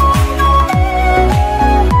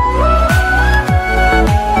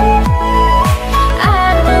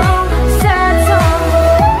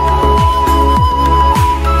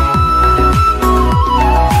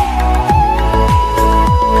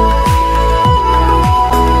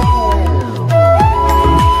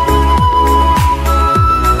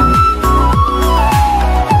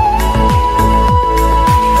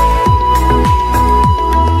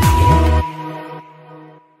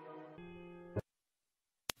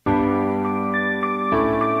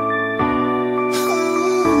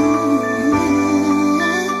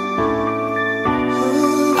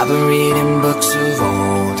 I've been reading books of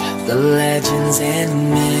old, the legends and the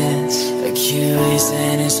myths, Achilles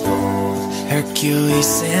and his gold,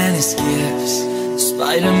 Hercules and his gifts,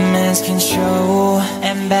 Spider-Man's control,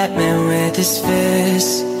 and Batman with his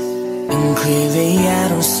fists. And clearly I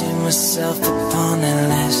don't see myself upon that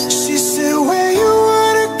list. She said, where you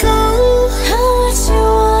wanna go? How much you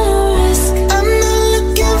wanna risk? I'm not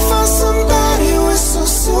looking for somebody with some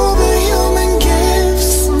superhuman gifts,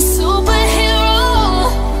 some superhero,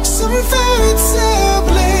 some fairy tale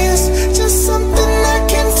bliss, just something I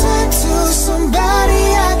can turn to, somebody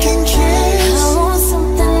I can kiss. I want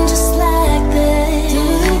something just like this.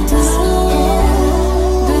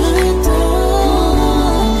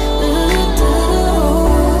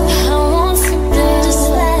 I want something just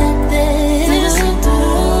like this.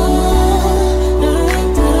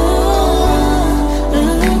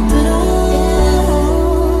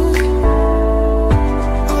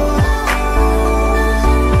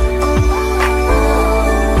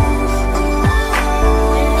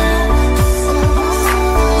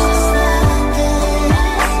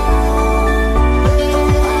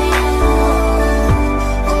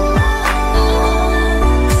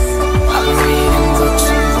 I've been reading books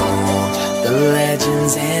of old, the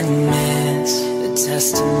legends and myths, the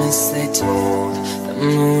testaments they told, the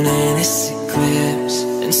moon and its eclipse,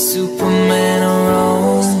 and Superman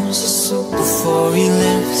arose, a suit before he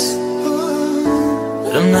lives.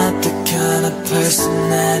 But I'm not the kind of person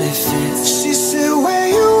that it fits. She said, where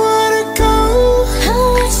you are?